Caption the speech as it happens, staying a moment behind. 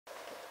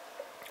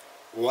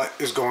What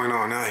is going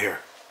on out here?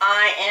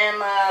 I am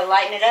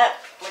lighting it up.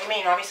 What do you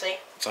mean, obviously?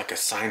 It's like a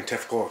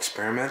scientific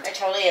experiment. It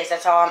totally is.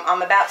 That's all.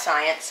 I'm about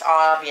science,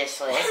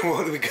 obviously.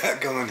 What do we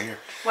got going here?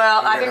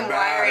 Well, I've been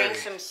wiring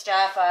some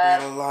stuff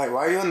up. Why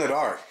are you in the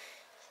dark?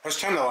 Let's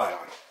turn the light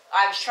on.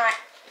 I was trying...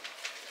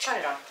 Turn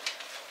it on.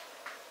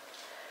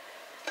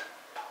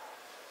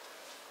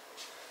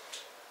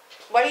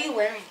 What are you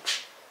wearing?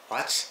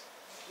 What?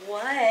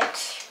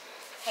 What?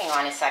 Hang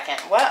on a second.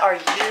 What are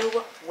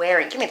you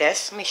wearing? Give me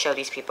this. Let me show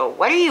these people.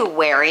 What are you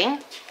wearing?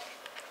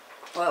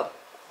 Whoa.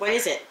 What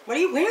is it? What are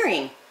you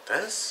wearing?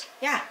 This?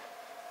 Yeah.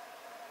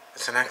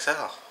 It's an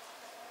XL.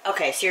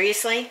 Okay,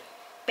 seriously?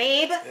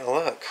 Babe? Yeah,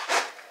 look.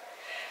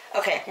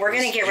 Okay, we're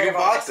going to get rid of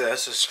all this. You bought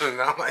this, so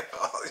now my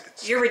fault.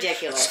 You're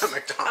ridiculous. It's a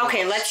McDonald's.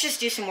 Okay, let's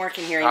just do some work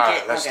in here and all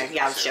get... Right, okay,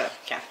 yeah, let's do it.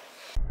 Okay.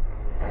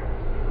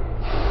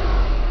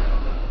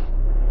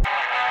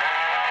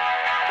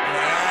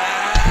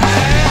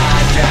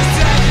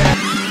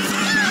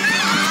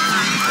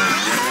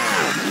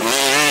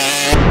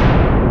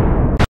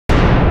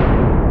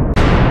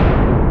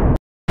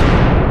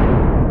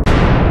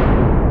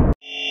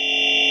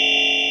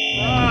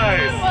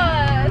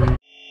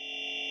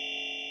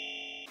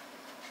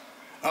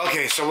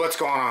 Okay, so what's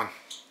going on?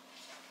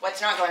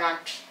 What's not going on?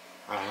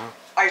 I don't know.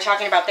 Are you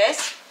talking about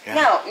this? Yeah.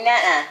 No,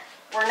 nuh-uh.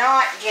 We're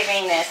not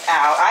giving this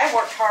out. I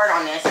worked hard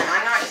on this, and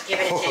I'm not just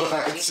giving it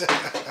to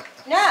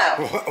you.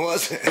 No. What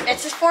was it?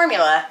 It's this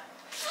formula.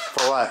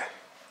 For what?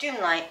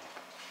 Dune light.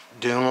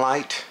 Dune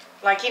light?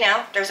 Like, you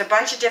know, there's a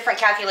bunch of different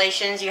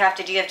calculations you have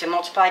to do. You have to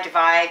multiply,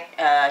 divide,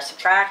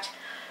 subtract,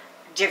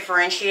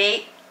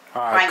 differentiate.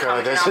 Alright,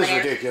 Cody, this is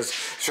ridiculous.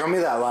 Show me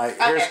that light.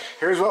 Okay.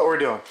 Here's what we're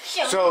doing.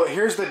 Show So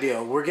here's the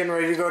deal. We're getting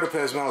ready to go to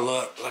Pismo.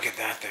 Look at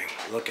that thing.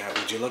 Look at it.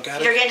 Would you look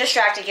at it? You're getting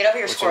distracted. Get over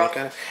here, squirrel. Look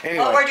at it?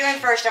 Anyway, what we're doing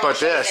first, I'm but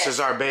show you this is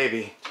our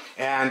baby.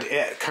 And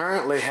it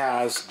currently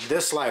has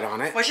this light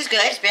on it. Which is good.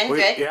 It's been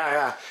good.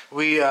 Yeah.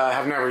 We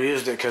have never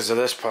used it because of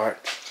this part.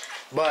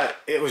 But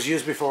it was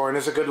used before and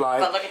it's a good light.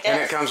 But look at this. And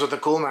it comes with a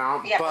cool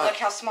mount. Yeah, but look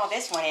how small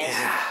this one is.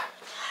 Yeah.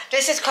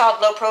 This is called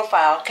low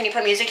profile. Can you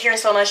put music here in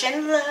slow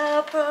motion?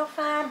 Low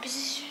profile.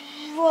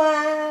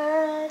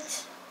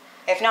 What?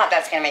 If not,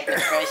 that's gonna make me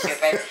really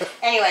stupid.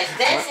 Anyways,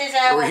 this is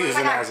a. We're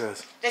using as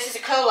is. This is a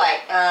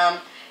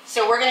co-light.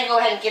 So we're gonna go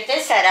ahead and get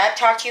this set up.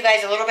 Talk to you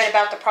guys a little bit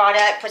about the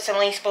product. Put some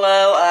links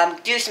below.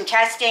 Do some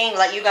testing.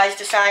 Let you guys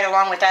decide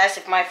along with us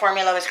if my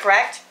formula was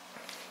correct.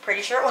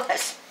 Pretty sure it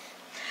was.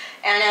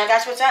 And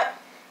that's what's up.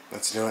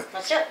 Let's do it.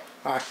 Let's do it.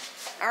 All right.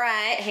 All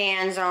right.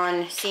 Hands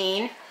on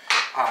scene.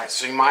 All right.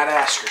 So you might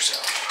ask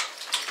yourself,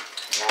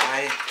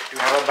 why do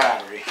you have a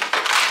battery?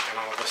 And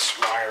all this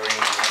wiring and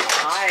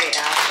whatnot. I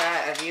ask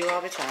that of you all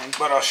the time.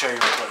 But I'll show you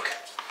real quick.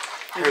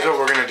 Here's what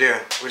we're going to do.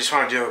 We just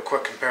want to do a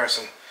quick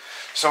comparison.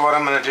 So what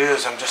I'm going to do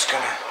is I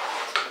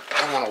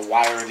don't want to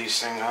wire these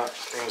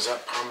things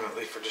up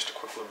permanently for just a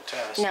quick little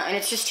test. No, and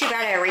it's just too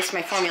bad I erased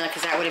my formula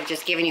because that would have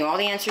just given you all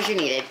the answers you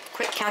needed.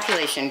 Quick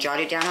calculation,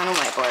 jotted down on a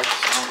whiteboard.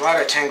 So I'm glad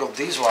I tangled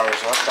these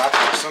wires up. That's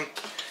awesome.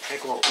 I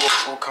think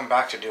we'll come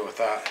back to deal with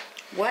that.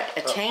 What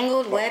a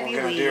tangled web you weave.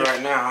 What we're going to do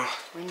right now.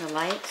 Ring the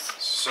lights.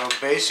 So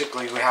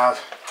basically we have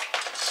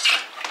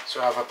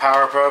a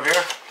power probe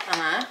here.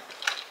 Uh-huh.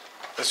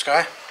 This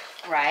guy.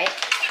 Right.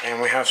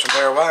 And we have some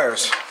bare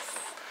wires.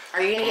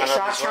 Are you going to get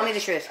shot? Tell me the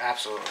truth.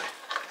 Absolutely.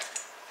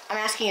 I'm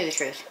asking you the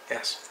truth.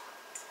 Yes.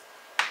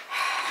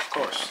 Of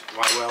course.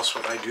 Why else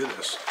would I do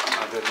this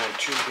other than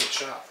to get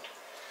shot?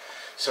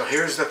 So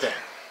here's the thing.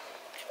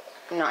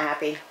 I'm not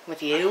happy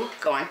with you.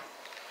 Go on.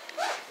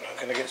 I'm not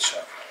going to get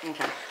shot.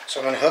 Okay.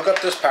 So I'm going to hook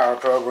up this power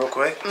probe real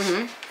quick.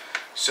 Mm-hmm.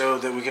 So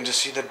that we can just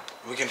see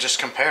we can just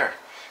compare.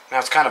 Now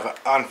it's kind of an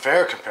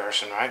unfair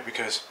comparison, right?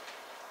 Because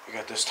you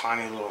got this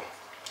tiny little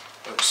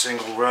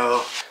single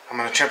row. I'm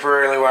going to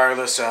temporarily wire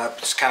this up.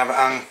 It's kind of an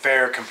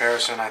unfair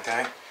comparison, I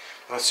think.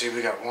 Let's see,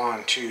 we got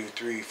 1, 2,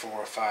 3,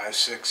 4, 5,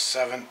 6,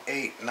 7,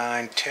 8,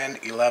 9, 10,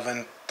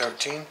 11,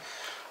 13.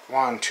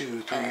 1,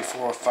 2, 3,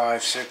 4,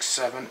 5, 6,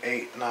 7,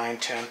 8, 9,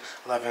 10,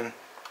 11,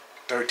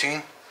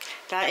 13.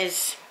 That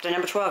is, the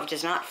number 12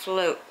 does not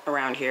float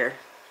around here.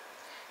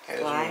 It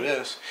is what it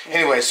is.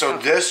 Anyway, so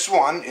this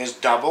one is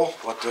double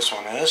what this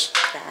one is.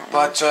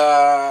 But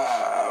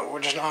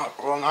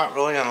we're not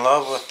really in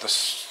love with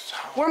this.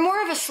 We're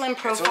more of a slim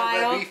profile. It's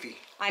a little bit beefy.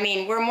 I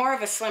mean, we're more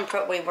of a slim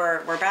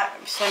we're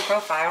about slim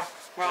profile.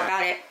 We're all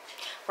about it.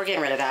 We're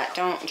getting rid of that.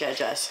 Don't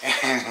judge us.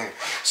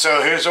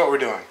 So here's what we're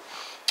doing.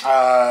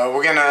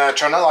 We're gonna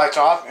turn the lights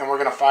off and we're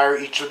gonna fire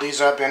each of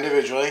these up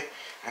individually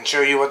and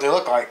show you what they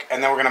look like.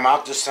 And then we're gonna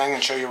mount this thing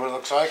and show you what it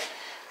looks like.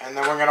 And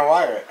then we're gonna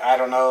wire it. I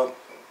don't know.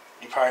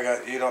 You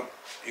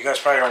guys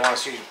probably don't want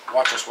to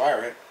watch us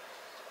wire it.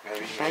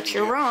 Maybe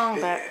you're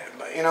wrong, but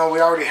you know, we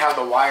already have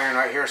the wiring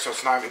right here, so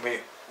it's not gonna be.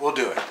 We'll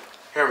do it.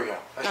 Here we go.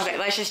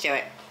 Let's just do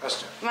it.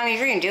 Let's do it. I mean, if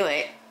you're gonna do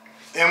it.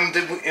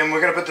 And we're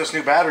gonna put this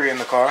new battery in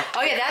the car.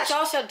 Oh yeah, that's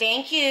also,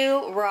 thank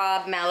you,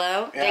 Rob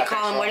Mello. Yeah, They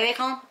call him, so. what do they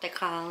call him? They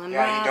call him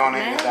Yeah, Rob he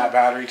donated Mello. that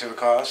battery to the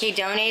cause. He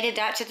donated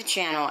that to the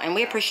channel, and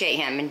we appreciate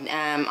him. And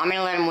I'm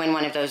gonna let him win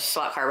one of those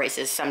slot car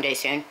races someday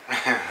soon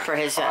for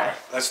his Alright,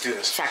 let's do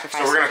this.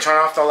 sacrifice. So we're gonna turn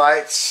off the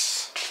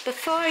lights.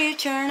 Before you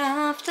turn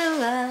off the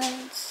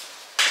lights.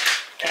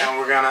 Okay. And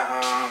we're gonna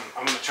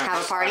I'm gonna turn Have a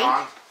this party?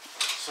 light on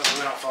so that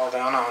we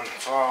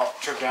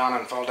don't trip down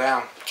and fall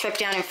down. Trip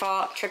down and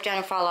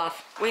fall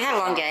off. We had a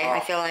long day, I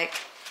feel like.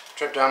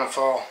 Trip down and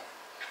fall.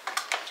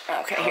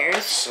 Okay,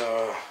 here's.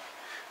 So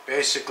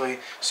basically,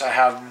 I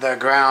have the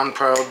ground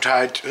probe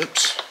tied to,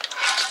 oops.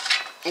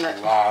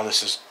 Wow,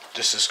 this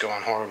is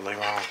going horribly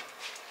wrong.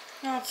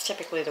 No, it's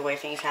typically the way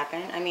things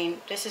happen. I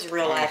mean, this is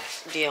real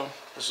life deal.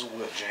 This is a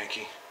bit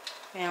janky.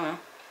 Yeah, well.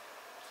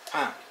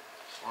 Huh.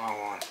 Wrong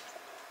one.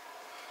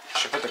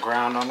 Should put the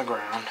ground on the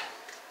ground.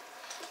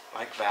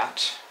 Like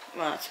that.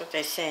 Well, that's what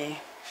they say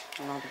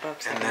in all the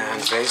books. And then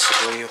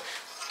basically,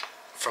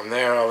 from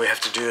there, all we have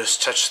to do is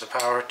touch the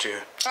power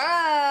to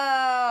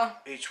Oh!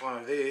 each one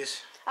of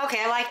these.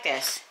 Okay, I like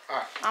this.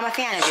 Alright. I'm a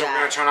fan of So we're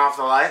going that. to turn off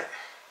the light.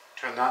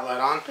 Turn that light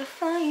on.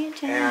 Before you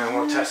turn And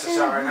we'll test this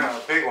out right now.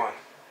 The big one.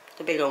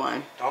 The bigger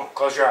one. Don't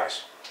close your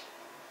eyes.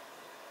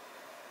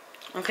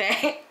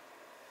 Okay.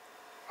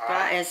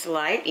 That is the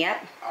light,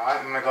 yep. Alright,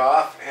 I'm going to go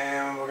off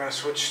and we're going to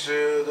switch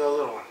to the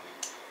little one.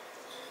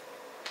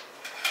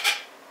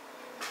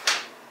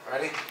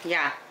 Ready?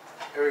 Yeah.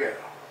 Here we go.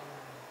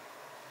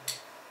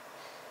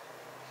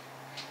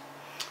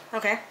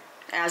 Okay.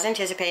 As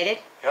anticipated.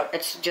 Yep.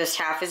 It's just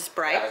half as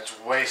bright. Yeah, it's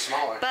way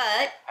smaller.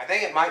 But I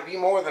think it might be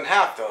more than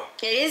half though.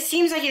 it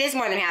seems like it is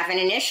more than half. And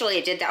initially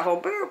it did that whole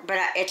burp, but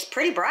it's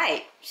pretty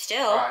bright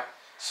still. Alright,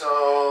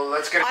 so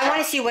let's get it. I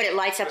want to see what it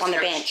lights up on the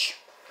bench.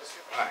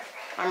 Alright,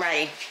 I'm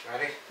ready.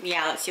 ready?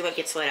 Yeah, let's see what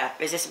gets lit up.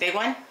 Is this a big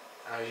one?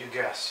 You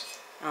guess.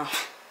 Oh.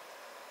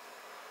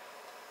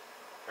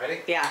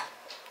 Ready? Yeah.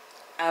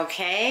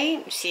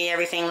 Okay. See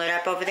everything lit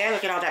up over there?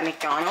 Look at all that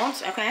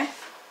McDonald's. Okay. Is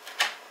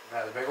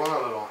that the big one or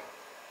the little one?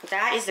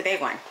 That is the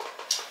big one.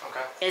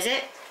 Okay. Is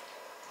it?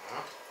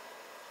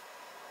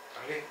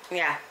 Ready?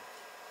 Yeah.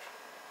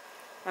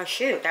 Oh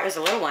shoot, that was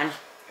the little one.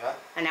 Yeah.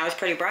 And that was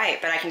pretty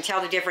bright, but I can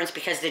tell the difference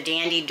because the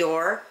Dandi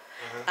door,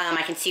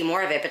 I can see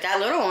more of it, but that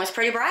little one was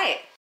pretty bright.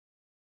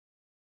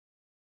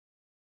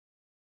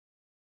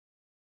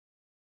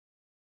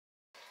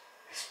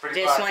 It's pretty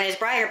This bright. one is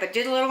brighter, but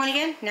do the little one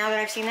again, now that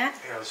I've seen that.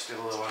 Yeah, let's do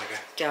the little one again.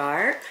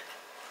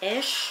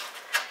 Dark-ish.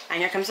 And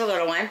here comes the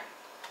little one.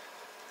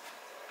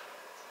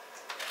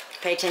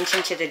 Pay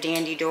attention to the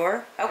Dandi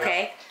door.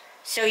 Okay. Yeah.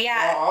 So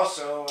yeah. Well,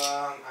 also,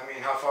 I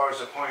mean, how far is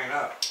it pointing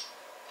up?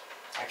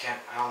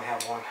 I only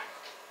have one.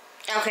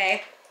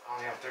 Okay. I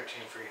only have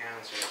 13 free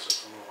hands here, so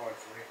it's a little hard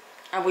for me.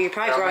 Well, you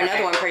probably grow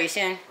another one pretty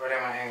soon. Right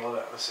at my angle,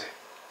 let's see.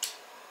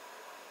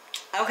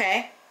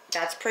 Okay.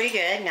 That's pretty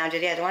good. Now do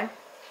the other one.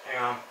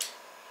 Hang on.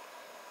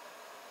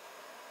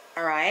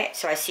 Alright,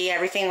 so I see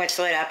everything that's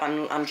lit up.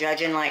 I'm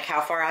judging like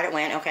how far out it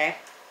went. Okay.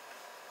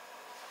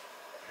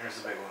 Here's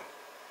the big one.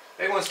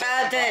 Big one's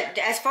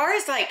as far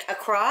as like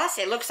across,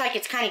 it looks like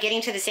it's kind of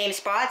getting to the same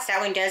spots. That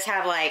one does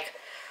have like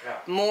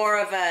more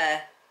of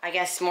a, I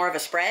guess, more of a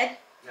spread,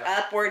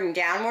 upward and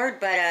downward.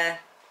 But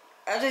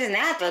other than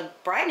that, the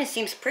brightness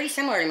seems pretty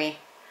similar to me.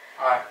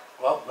 Alright,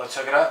 well, let's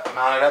hook it up,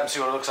 mount it up, and see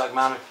what it looks like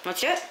mounted.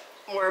 That's it.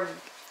 We're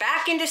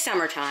back into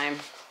summertime.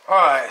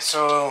 Alright,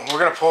 so we're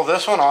going to pull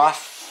this one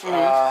off.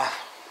 I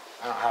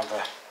don't have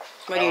the...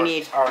 What do you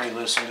need? I already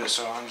loosened it,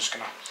 so I'm just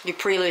going to... You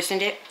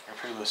pre-loosened it? I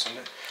pre-loosened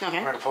it. Okay.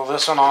 We're going to pull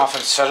this one off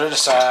and set it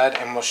aside,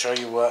 and we'll show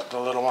you what the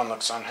little one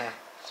looks on here.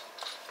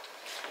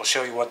 We'll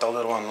show you what the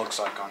little one looks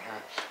like on here.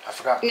 I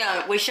forgot.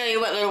 No, we show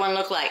you what little one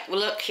look like.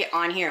 Look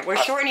on here. We're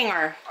shortening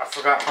our... I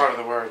forgot part of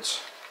the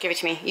words. Give it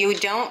to me. You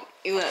don't...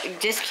 You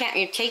discount...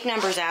 You take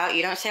numbers out.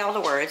 You don't say all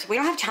the words. We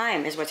don't have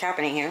time is what's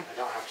happening here. I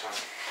don't have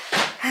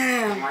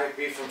time. It might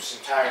be from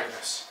some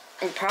tiredness.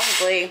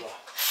 Probably.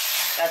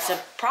 That's a...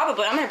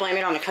 Probably. I'm going to blame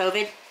it on the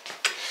COVID.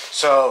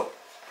 So,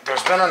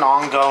 there's been an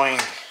ongoing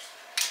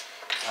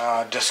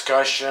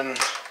discussion,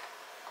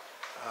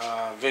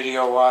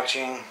 video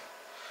watching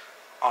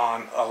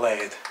on a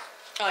lathe.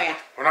 Oh, yeah.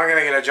 We're not going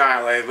to get a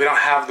giant lathe. We don't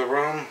have the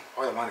room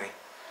or the money.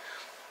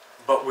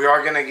 But we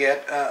are going to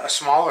get a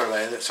smaller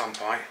lathe at some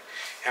point.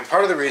 And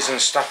part of the reason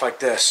is stuff like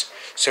this.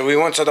 So we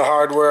went to the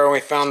hardware and we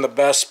found the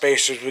best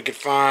spacers we could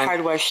find.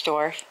 Hardware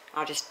store.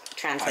 I'll just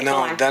translate.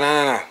 No.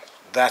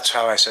 That's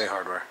how I say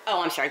hardware.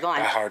 Oh, I'm sorry. Go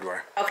on.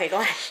 Hardware. Okay, go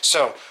on.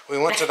 So we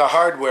went to the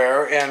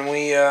hardware and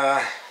we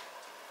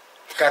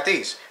got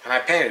these. And I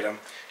painted them.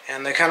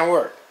 And they kind of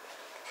work.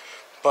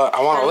 But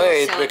I want a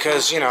lathe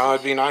because, you know,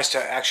 it'd be nice to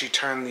actually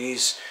turn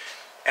these.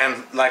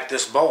 And like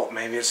this bolt,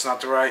 maybe it's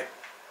not the right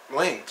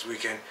length. We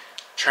can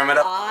trim it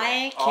up.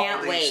 I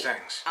can't wait.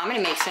 Things. I'm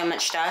going to make so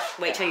much stuff.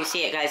 Wait till you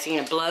see it, guys. You're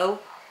going to blow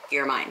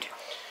your mind.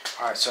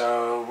 Alright,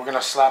 so we're going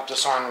to slap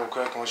this on real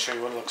quick and we'll show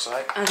you what it looks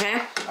like.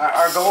 Okay.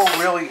 Our goal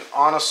really,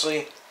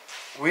 honestly,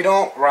 we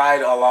don't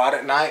ride a lot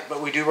at night,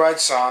 but we do ride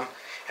some.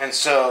 And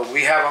so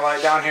we have a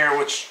light down here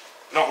which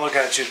Don't look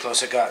at it too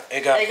close. It got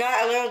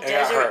a little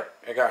desert.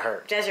 It got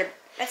hurt. Desert.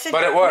 That's a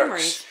but it works.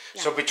 Memories.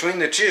 Yeah. So between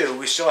the two,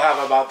 we still have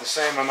about the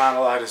same amount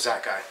of light as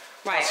that guy.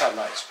 Right. Outside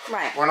lights.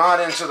 Right. We're not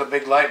into the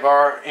big light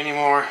bar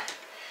anymore.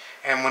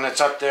 And when it's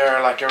up there,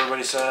 like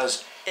everybody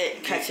says,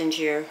 it cuts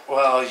into your...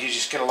 Well, you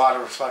just get a lot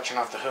of reflection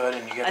off the hood,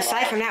 and you get.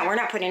 Aside from that, we're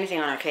not putting anything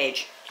on our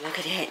cage. Look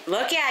at it.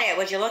 Look at it.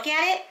 Would you look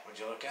at it? Would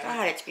you look at it?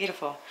 God, it's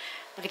beautiful.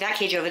 Look at that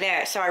cage over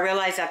there. So I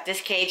realized that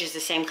this cage is the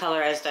same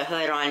color as the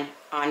hood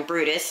on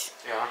Brutus.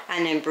 Yeah.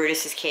 And then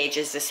Brutus's cage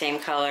is the same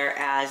color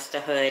as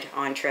the hood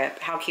on Trip.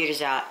 How cute is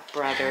that,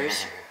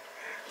 brothers?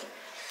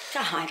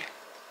 God.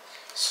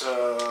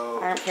 So.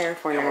 I don't care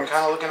for nerds. We're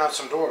kind of looking at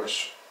some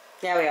doors.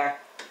 Yeah, we are.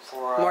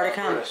 For more to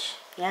come. Brutus.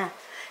 Yeah.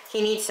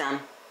 He needs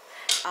some.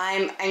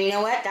 And you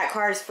know what? That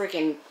car is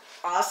freaking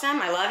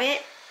awesome. I love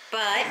it.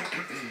 But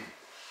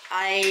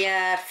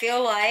I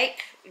feel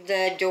like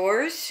the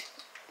doors,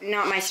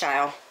 not my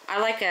style. I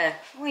like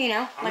well, you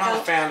know. I'm not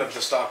a fan of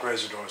the stock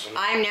razor doors.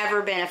 I've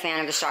never been a fan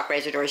of the stock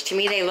razor doors. To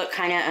me, they look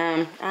kind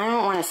of, I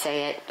don't want to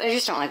say it. I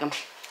just don't like them.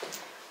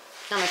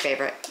 Not my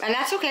favorite. And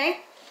that's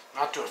okay.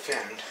 Not to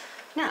offend.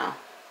 No.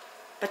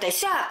 But they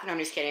suck. No, I'm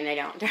just kidding. They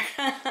don't.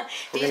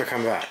 We're going to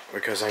come back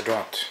because I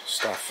dropped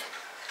stuff.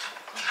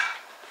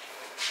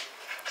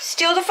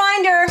 Still the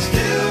finder.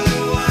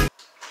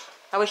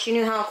 I wish you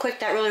knew how quick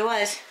that really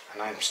was.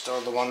 And I'm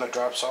still the one that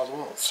drops all the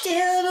bolts.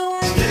 Still the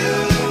one.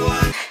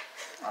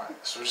 Alright,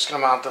 so we're just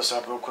going to mount this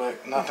up real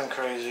quick. Nothing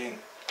crazy.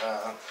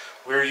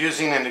 We're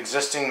using an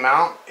existing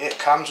mount. It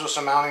comes with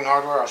some mounting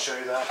hardware. I'll show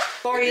you that.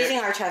 Well, we're using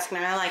our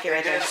Tuskman. I like it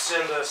right there. They did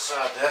send us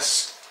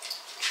this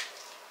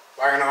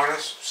wiring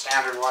harness,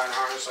 standard wiring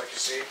harness like you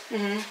see.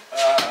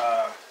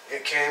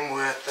 It came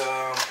with...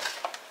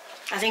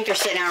 I think they're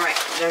sitting out right.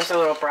 There's the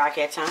little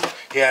brackets, huh?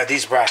 Yeah,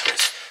 these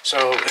brackets.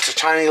 So it's a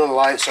tiny little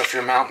light, so if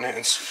you're mounting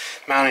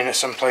it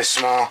someplace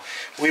small.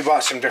 We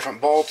bought some different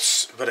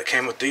bolts, but it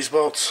came with these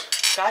bolts.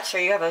 Gotcha,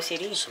 you have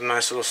OCD. Some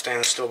nice little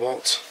stainless steel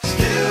bolts.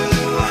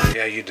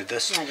 Yeah, you did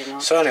this. I did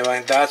not. So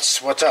anyway,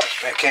 that's what's up.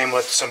 It came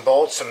with some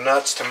bolts, some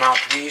nuts to mount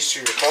these to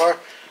your car,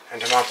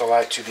 and to mount the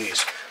light to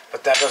these.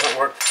 But that doesn't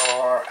work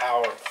for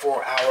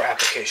our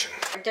application.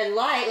 The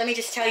light, let me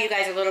just tell you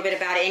guys a little bit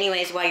about it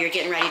anyways while you're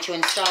getting ready to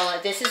install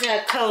it. This is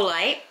a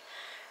co-light.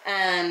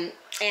 And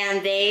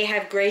they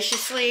have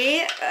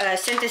graciously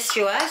sent this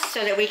to us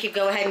so that we could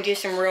go ahead and do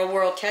some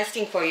real-world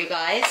testing for you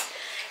guys.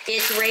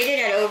 It's rated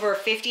at over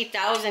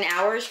 50,000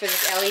 hours for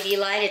this LED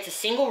light. It's a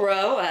single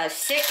row,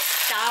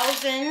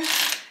 6,000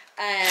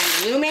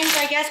 lumens,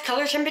 I guess,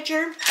 color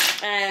temperature.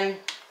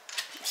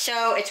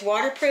 So it's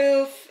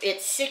waterproof.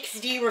 It's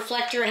 6D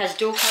reflector. It has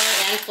dual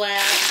color and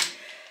flash.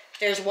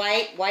 There's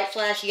white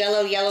flash,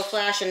 yellow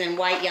flash, and then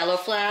white, yellow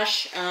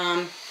flash.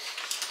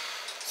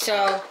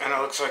 So, and it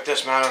looks like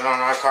this mounted on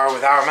our car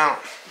with our mount.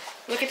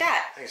 Look at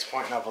that. I think it's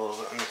pointing up a little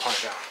bit. Let me point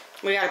it down.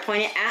 We gotta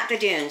point it at the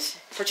dunes.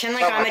 Pretend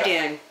like I'm a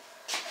dune.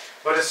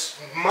 But it's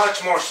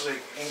much more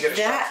sleek. You can get a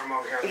shot from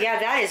over here. Yeah,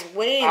 that is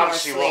way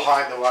Obviously, more sleek. we'll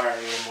hide the wire a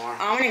little more.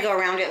 I'm gonna go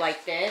around it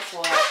like this.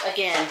 Well,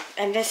 again,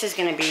 and this is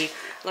gonna be,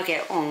 look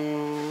at,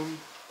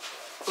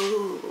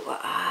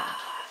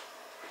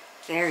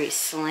 very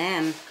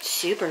slim,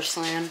 super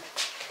slim.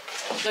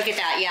 Look at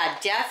that. Yeah,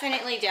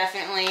 definitely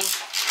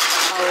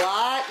a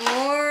lot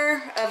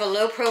more of a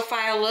low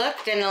profile look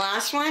than the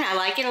last one. I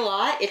like it a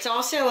lot. It's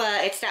also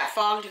it's that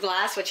fogged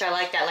glass, which I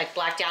like, that like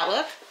blacked out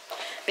look.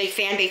 Big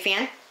fan.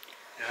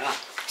 Yeah.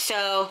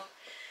 So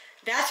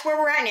that's where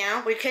we're at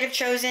now. We could have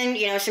chosen,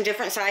 you know, some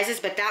different sizes,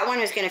 but that one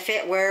was going to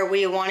fit where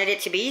we wanted it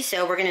to be.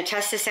 So we're going to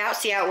test this out,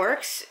 see how it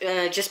works.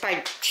 Just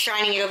by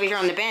shining it over here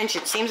on the bench,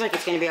 it seems like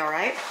it's going to be all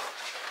right.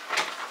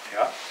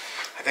 Yeah.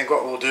 I think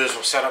what we'll do is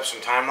we'll set up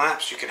some time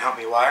lapse. You can help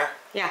me wire.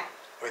 Yeah.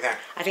 What do you think?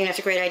 I think that's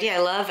a great idea. I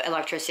love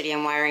electricity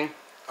and wiring.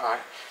 All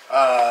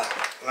right.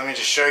 Let me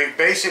just show you.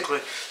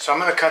 Basically, so I'm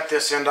going to cut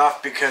this end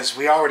off because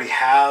we already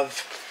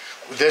have...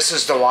 This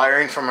is the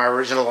wiring from our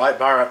original light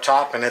bar up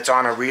top, and it's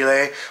on a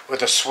relay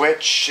with a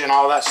switch and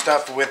all that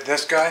stuff with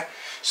this guy.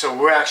 So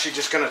we're actually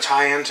just going to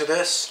tie into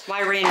this.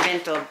 Why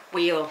reinvent the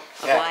wheel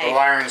of life? The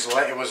wiring's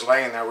it was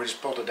laying there. We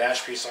just pulled the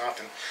dash piece off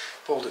and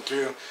pulled it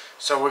through.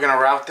 So we're going to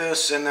route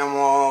this, and then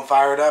we'll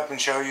fire it up and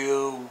show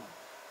you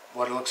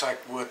what it looks like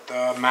with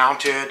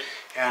mounted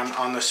and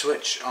on the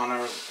switch on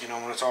our, you know,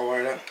 when it's all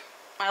wired up.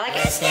 I like it.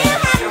 You're still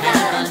having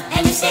fun,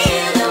 and you're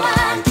still the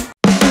one.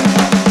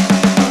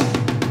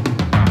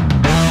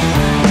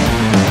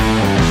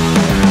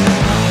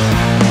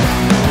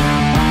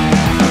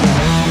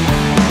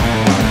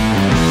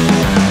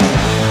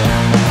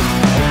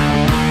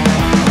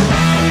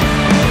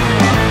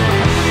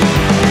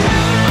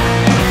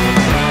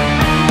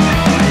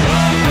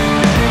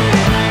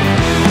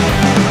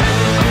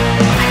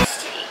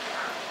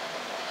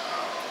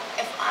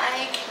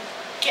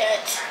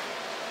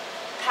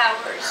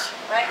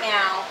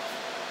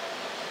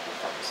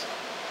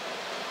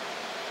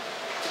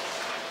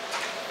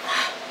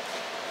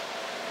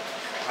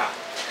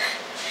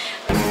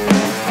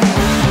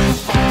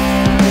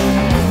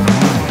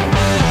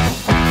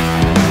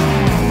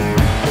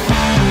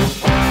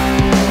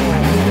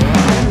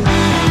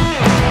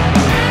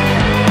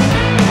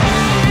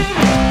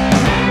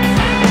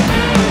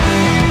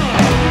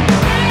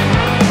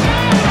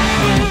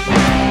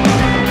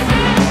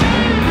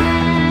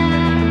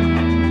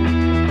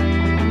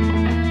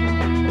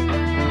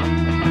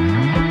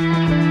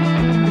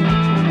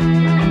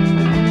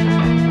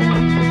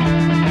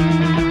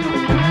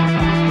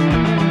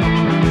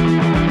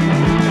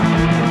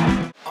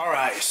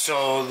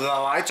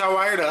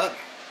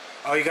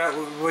 Oh,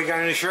 we got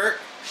a new shirt?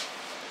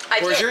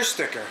 Where's your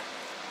sticker?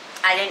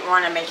 I didn't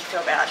want to make you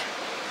feel bad.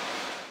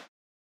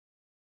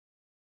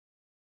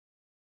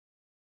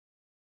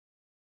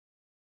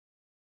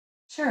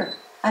 Sure.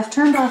 I've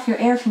turned off your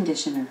air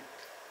conditioner.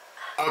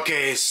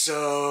 Okay,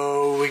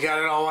 so we got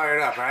it all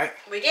wired up, right?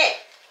 We did.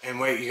 And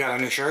wait, you got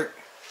a new shirt?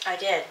 I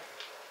did.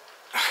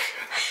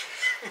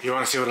 You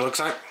want to see what it looks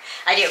like?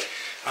 I do.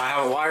 I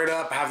have it wired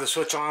up. I have the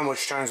switch on,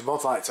 which turns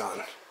both lights on.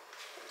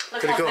 Look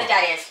Pretty how cool. good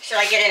that is. Should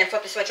I get in and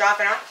flip the switch off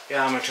and on?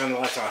 Yeah, I'm going to turn the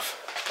lights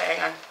off. Okay,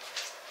 hang on.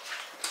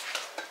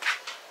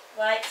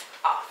 Lights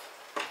off.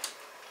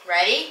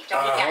 Ready?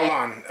 Don't look at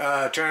Hold it.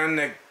 on. Turn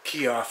the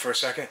key off for a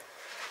second.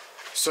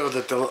 So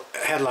that the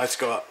headlights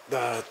go up.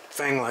 The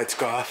thing lights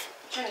go off.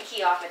 Turn the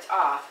key off. It's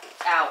off.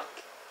 It's out.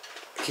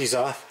 Key's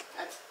off?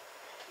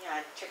 Yeah,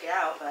 I took it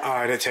out, but...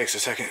 Alright, it takes a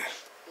second.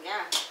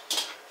 Yeah.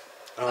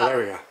 Oh, there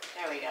we go.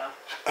 There we go.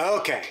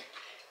 Okay.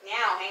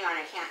 Now, hang on,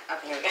 I can't...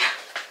 Okay, here we go.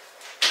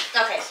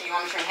 Okay, so you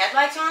want me to turn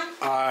headlights on?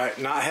 Alright,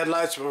 not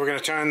headlights, but we're gonna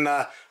turn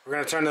the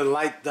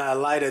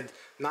lighted,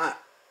 not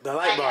the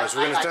light bars.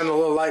 We're gonna turn the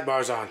little light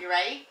bars on. You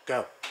ready?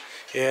 Go.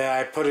 Yeah,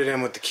 I put it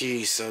in with the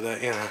keys so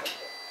that, you know.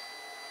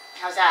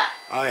 How's that?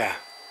 Oh yeah.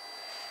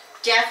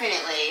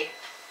 Definitely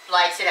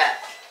lights it up.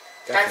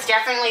 That's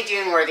definitely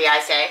dune worthy,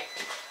 I say.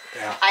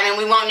 Yeah. I mean,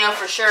 we won't know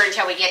for sure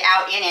until we get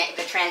out in it,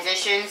 the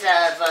transitions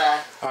of...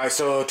 Alright,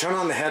 so turn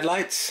on the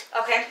headlights.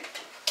 Okay.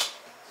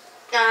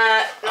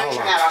 Let me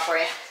turn that off for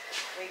you.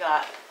 We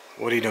got...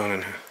 What are you doing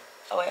in here?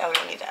 Oh, wait, we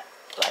don't need that.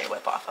 Light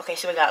whip off. Okay,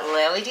 so we got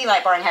LED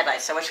light bar and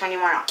headlights. So which one do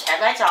you want off?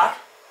 Headlights off.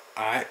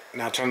 Alright,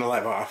 now turn the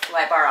light bar off.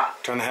 Light bar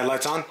off. Turn the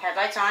headlights on.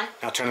 Headlights on.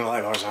 Now turn the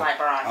light bars on. Light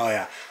bar on. Oh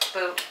yeah.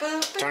 Boop,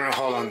 boop, boop.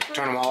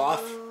 Turn them all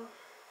off.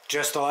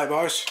 Just the light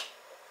bars.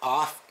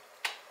 Off.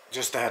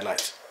 Just the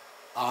headlights.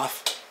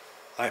 Off.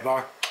 Light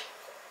bar.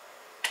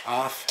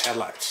 Off.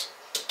 Headlights.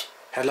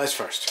 Headlights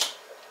first.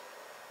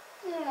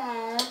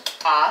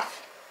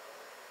 Off.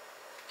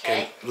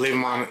 Okay. Leave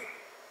them on.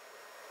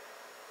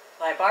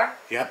 Light bar.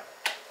 Yep.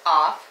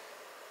 Off.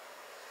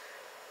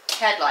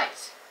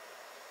 Headlights.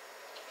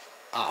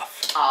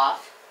 Off.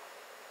 Off.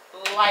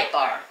 Light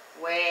bar.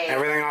 Wait.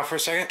 Everything off for a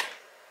second.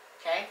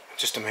 Okay.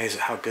 Just amazed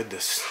at how good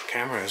this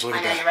camera is. Look I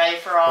at know that. you're ready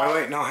for all.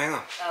 Wait, no, hang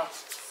on. Oh.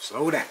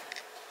 Slow down.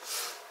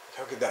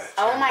 How good that.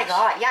 Oh my is.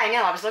 God. Yeah, I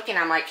know. I was looking.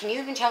 I'm like, can you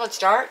even tell it's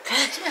dark?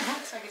 It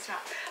looks like it's not.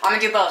 I'm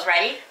gonna do both.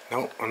 Ready?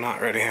 Nope, I'm not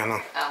ready. Hang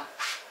on. Oh.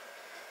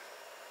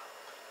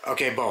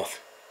 Okay, both.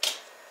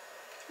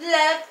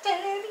 Love.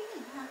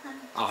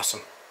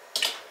 Awesome.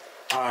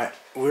 Alright,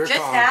 we're Just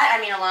calling. that.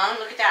 I mean, alone.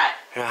 Look at that.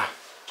 Yeah.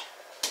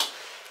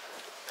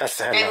 That's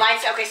the It headlight.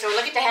 lights. Okay, so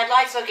look at the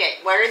headlights. Look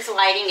at where it's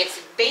lighting. It's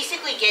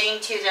basically getting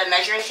to the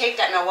measuring tape,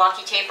 that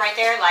Milwaukee tape right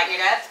there, lighting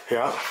it up.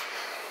 Yeah.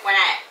 When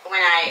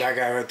I That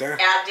guy right there.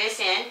 add this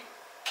in,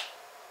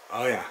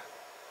 Oh yeah.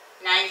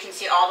 now you can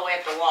see all the way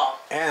up the wall.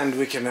 And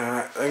we can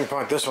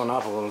point this one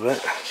up a little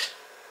bit.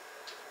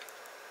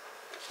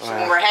 So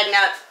when we're heading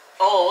up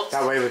Old,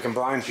 That way we can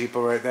blind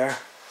people right there.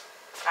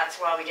 that's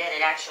why we did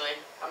it actually.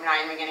 I'm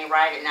not even going to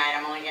ride at night.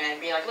 I'm only going to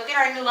be like, look at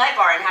our new light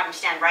bar and have them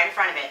stand right in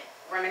front of it.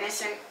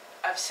 Reminiscent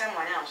of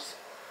someone else.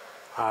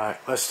 Alright,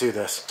 let's do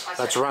this.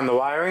 Let's do it. run the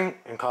wiring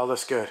and call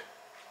this good.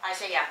 I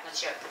say yeah,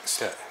 let's do it. Let's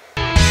do it.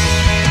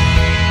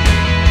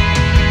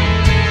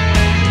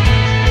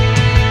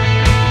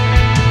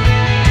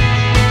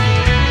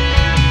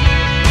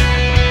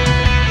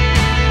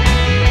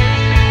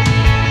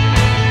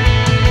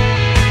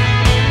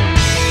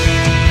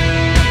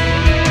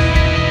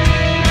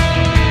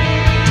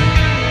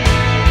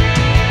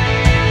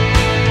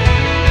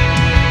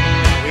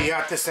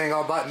 This thing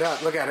all buttoned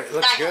up. Look at it. It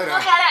looks good.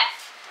 Look Huh?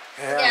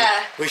 at it.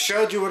 Yeah. We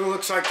showed you what it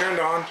looks like turned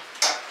on.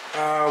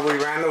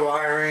 We ran the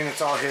wiring. It's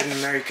all hidden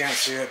in there. You can't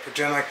see it.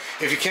 Pretend like,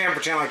 if you can,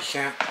 pretend like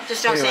you can't.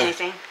 Just don't say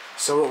anything.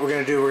 So what we're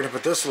going to do, we're going to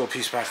put this little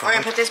piece back on. We're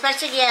going to put this back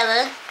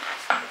together.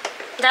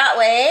 That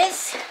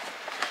ways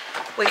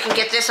we can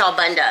get this all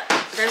buttoned up.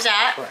 There's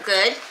that. Right.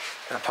 Good.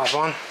 That pop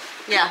on?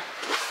 Yeah.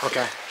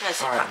 Okay.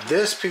 Yes. Alright,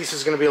 this piece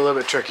is going to be a little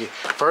bit tricky.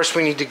 First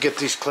we need to get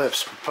these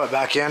clips put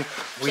back in.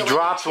 We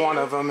dropped one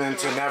of them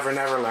into Never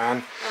Never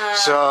Land.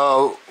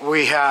 So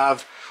we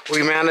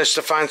managed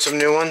to find some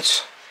new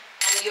ones.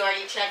 And you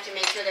already checked to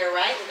make sure they're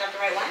right? We got the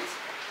right ones?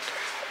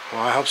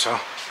 Well, I hope so.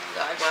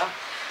 God, well.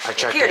 I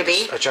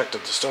checked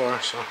at the store,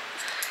 so.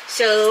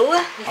 So.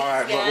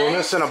 Alright, but we're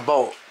missing a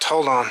bolt.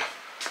 Hold on.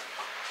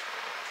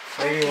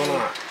 Maybe we're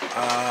not.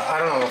 I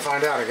don't know, we'll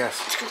find out, I guess.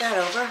 Scoot that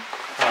over.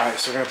 Alright,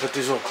 so we're going to put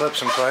these little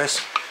clips in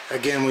place.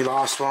 Again, we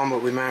lost one,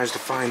 but we managed to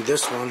find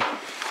this one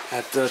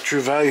at the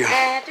True Value.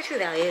 At the True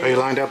Value. Are you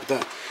lined up with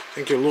that? I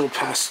think you're a little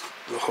past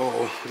the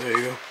hole. There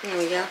you go. There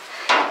we go.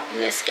 And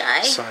this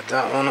guy. Slide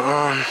that one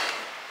on.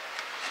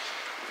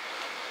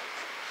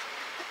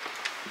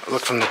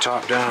 Look from the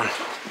top down.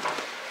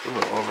 A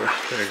little over.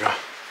 There you go.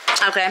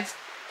 Okay.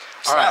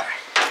 Alright.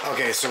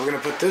 Okay, so we're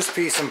going to put this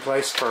piece in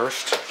place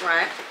first.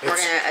 Right. We're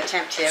It's going to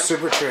attempt to.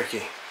 Super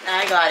tricky.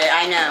 I got it.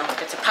 I know.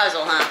 It's a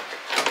puzzle, huh?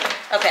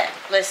 Okay.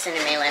 Listen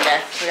to me,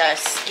 Linda. We got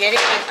to get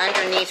it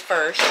underneath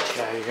first.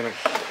 Yeah, you're going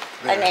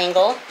to... An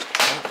angle.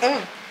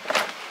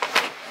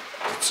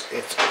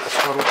 It's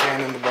a total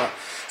pain in the butt.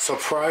 So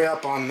pry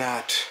up on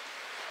that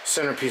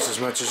centerpiece as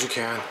much as you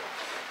can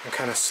and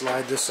kind of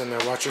slide this in there.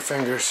 Watch your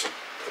fingers.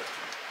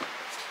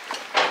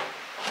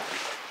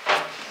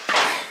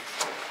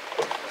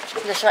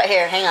 This right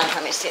here. Hang on.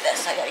 Let me see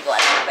this. I gotta go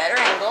at a better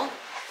angle.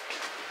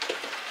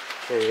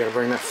 Okay, you gotta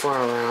bring that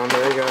front around.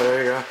 There you go.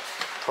 There you go.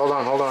 Hold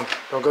on. Hold on.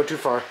 Don't go too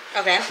far.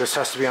 Okay. This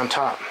has to be on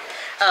top.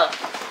 Oh,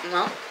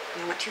 well,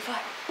 I went too far.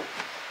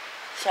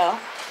 So.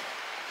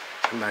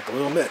 Come back a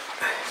little bit.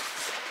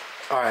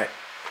 All right.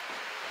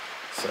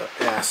 So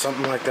yeah,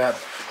 something like that.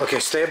 Okay,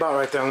 stay about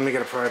right there. Let me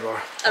get a pry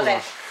bar. Hold Okay.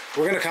 on.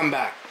 We're gonna come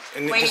back,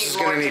 and We this need is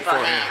more gonna need 4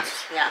 hands.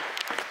 Yeah.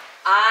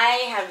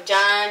 I have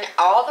done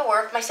all the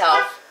work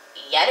myself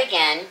yet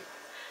again,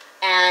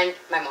 and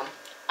my mom.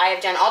 I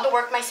have done all the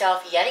work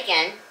myself yet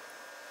again.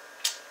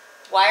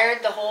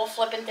 Wired the whole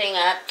flipping thing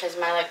up because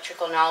my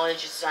electrical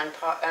knowledge is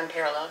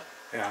unparalleled.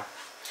 Yeah.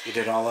 You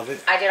did all of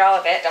it? I did all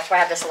of it. That's why I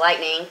have this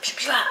lightning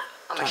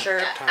on my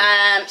shirt.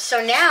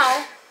 So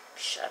now,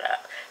 shut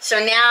up.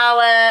 So now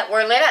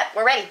we're lit up.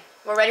 We're ready.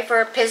 We're ready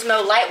for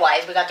Pismo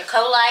Lightwise. We got the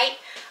Co-Light,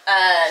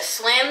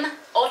 slim,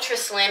 ultra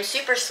slim,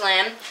 super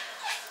slim,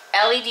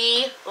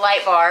 LED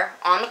light bar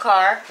on the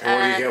car. And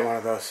where do you get one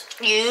of those?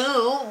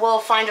 You will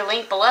find a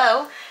link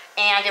below,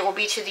 and it will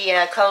be to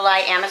the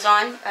Co-Light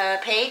Amazon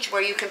page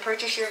where you can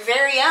purchase your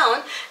very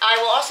own. I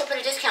will also put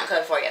a discount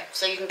code for you,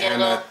 so you can get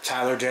And a little.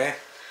 Tyler J.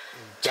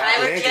 That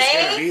Tyler link J?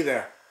 is gonna be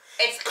there.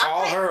 It's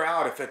Call her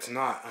out if it's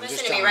not.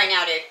 Listen to me right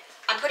now, dude.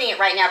 I'm putting it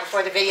right now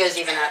before the video's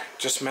even up.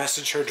 Just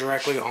message her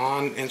directly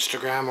on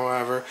Instagram or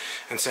whatever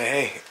and say,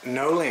 hey,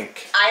 no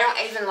link. I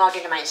don't even log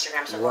into my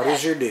Instagram, so What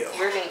is your deal?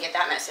 You're gonna get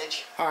that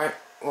message. All right.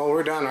 Well,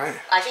 we're done, right?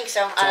 I think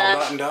so. It's all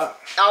buttoned up.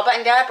 All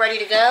buttoned up, ready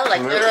to go,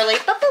 like literally.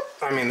 Boop, boop.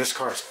 I mean, this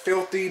car is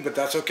filthy, but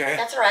that's okay.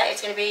 That's alright.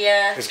 It's gonna be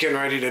It's getting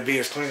ready to be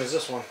as clean as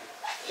this one.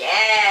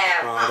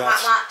 yeah. Well, Wah, wah,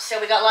 that's- wah. So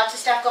we got lots of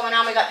stuff going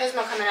on. We got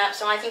Pismo coming up,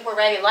 so I think we're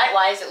ready,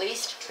 light-wise at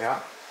least. Yeah.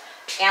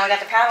 And we got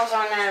the paddles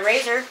on the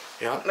Razor.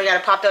 Yeah. We gotta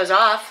pop those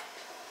off.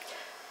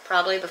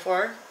 Probably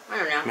before. I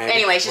don't know. Maybe.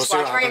 Anyways, just We'll see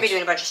watch. what We're gonna be happens.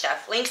 doing a bunch of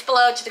stuff. Links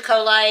below to the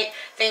Co-Light.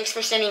 Thanks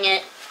for sending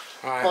it.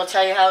 All right. We'll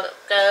tell you how it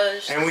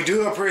goes. And we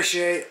do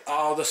appreciate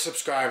all the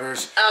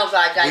subscribers. Oh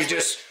God, guys.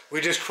 We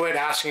just quit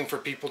asking for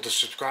people to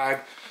subscribe.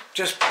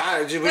 We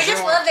We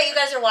just love that you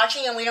guys are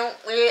watching, and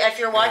if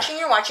you're watching,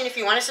 you're watching. If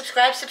you want to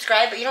subscribe,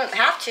 but you don't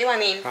have to. I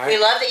mean, Right. we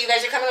love that you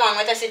guys are coming along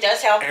with us. It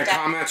does help. And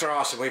comments are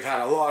awesome. We've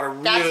had a lot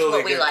of That's really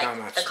what we good like.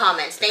 comments. The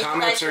comments. The Thank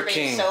comments you guys are for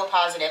being king. so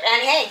positive.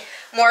 And hey,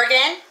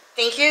 Morgan,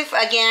 thank you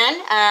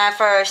again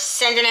for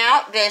sending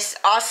out this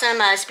awesome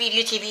Speed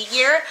UTV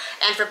gear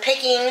and for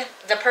picking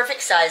the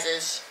perfect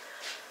sizes.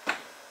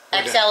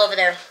 We're XL done. over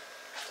there.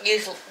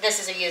 This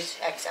is a used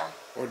XL.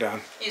 We're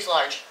done. Use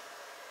large.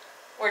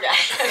 We're done.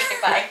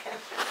 Okay,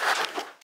 bye.